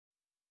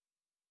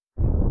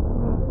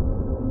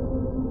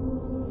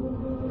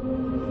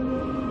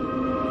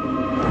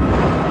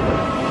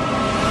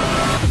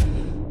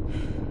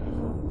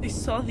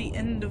the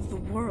end of the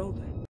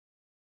world.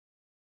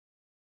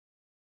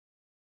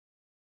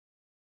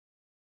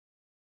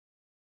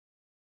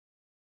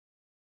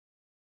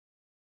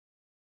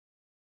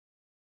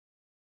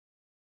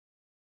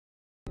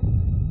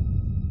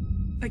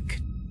 I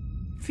could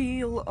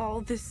feel all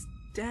this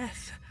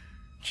death.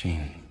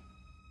 Jean,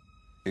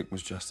 it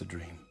was just a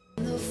dream.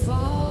 The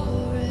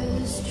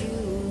forest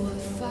you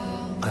have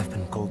found. I've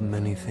been called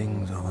many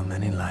things over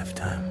many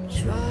lifetimes.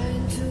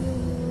 Trying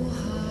to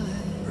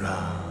hide.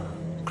 Ra,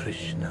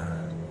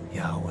 Krishna,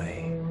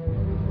 Yahweh.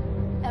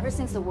 Ever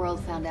since the world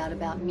found out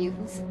about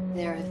mutants,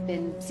 there have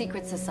been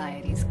secret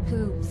societies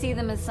who see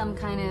them as some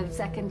kind of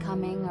second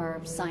coming or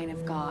sign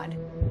of God.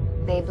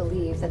 They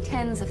believe that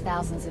tens of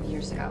thousands of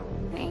years ago,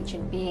 an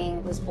ancient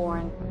being was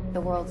born,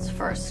 the world's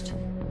first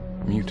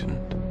Mutant.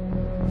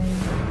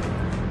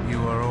 You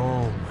are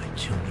all my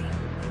children.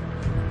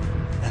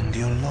 And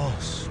you're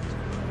lost.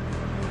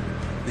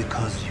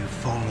 Because you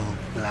follow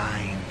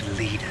blind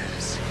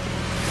leaders.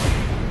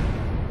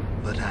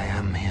 But I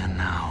am here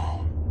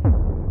now.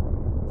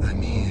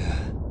 I'm here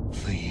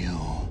for you.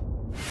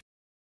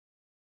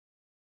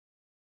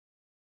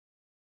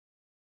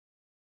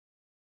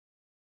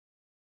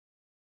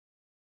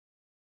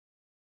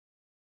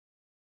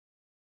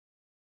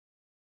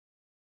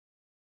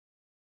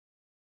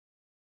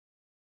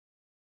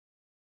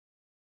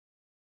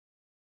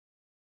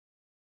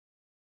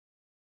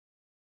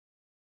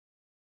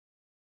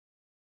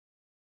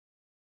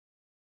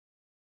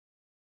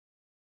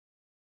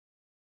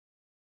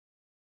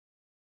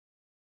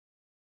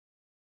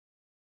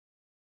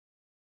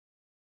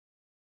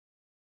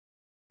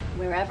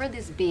 Wherever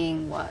this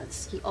being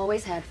was, he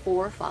always had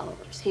 4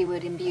 followers he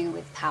would imbue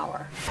with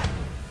power.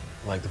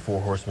 Like the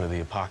 4 horsemen of the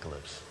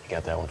apocalypse. You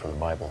got that one from the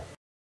Bible.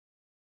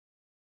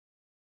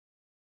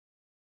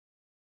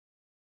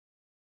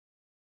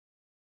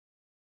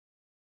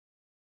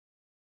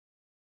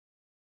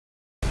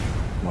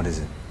 What is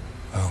it?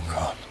 Oh,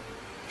 God.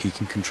 He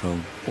can control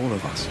all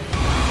of us.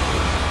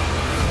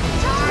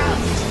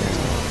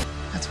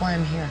 That's why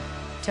I'm here.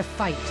 To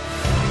fight.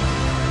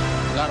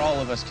 Not all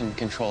of us can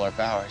control our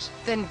powers.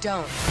 Then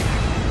don't.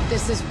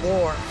 This is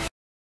war.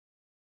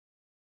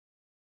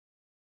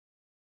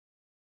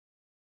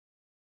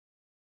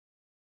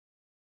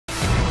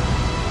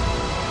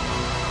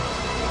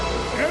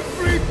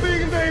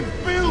 Everything they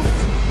built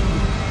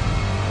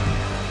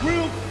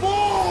will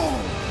fall!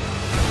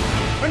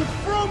 And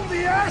from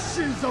the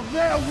ashes of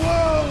their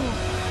world,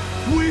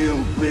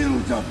 we'll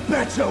build a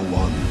better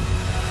one!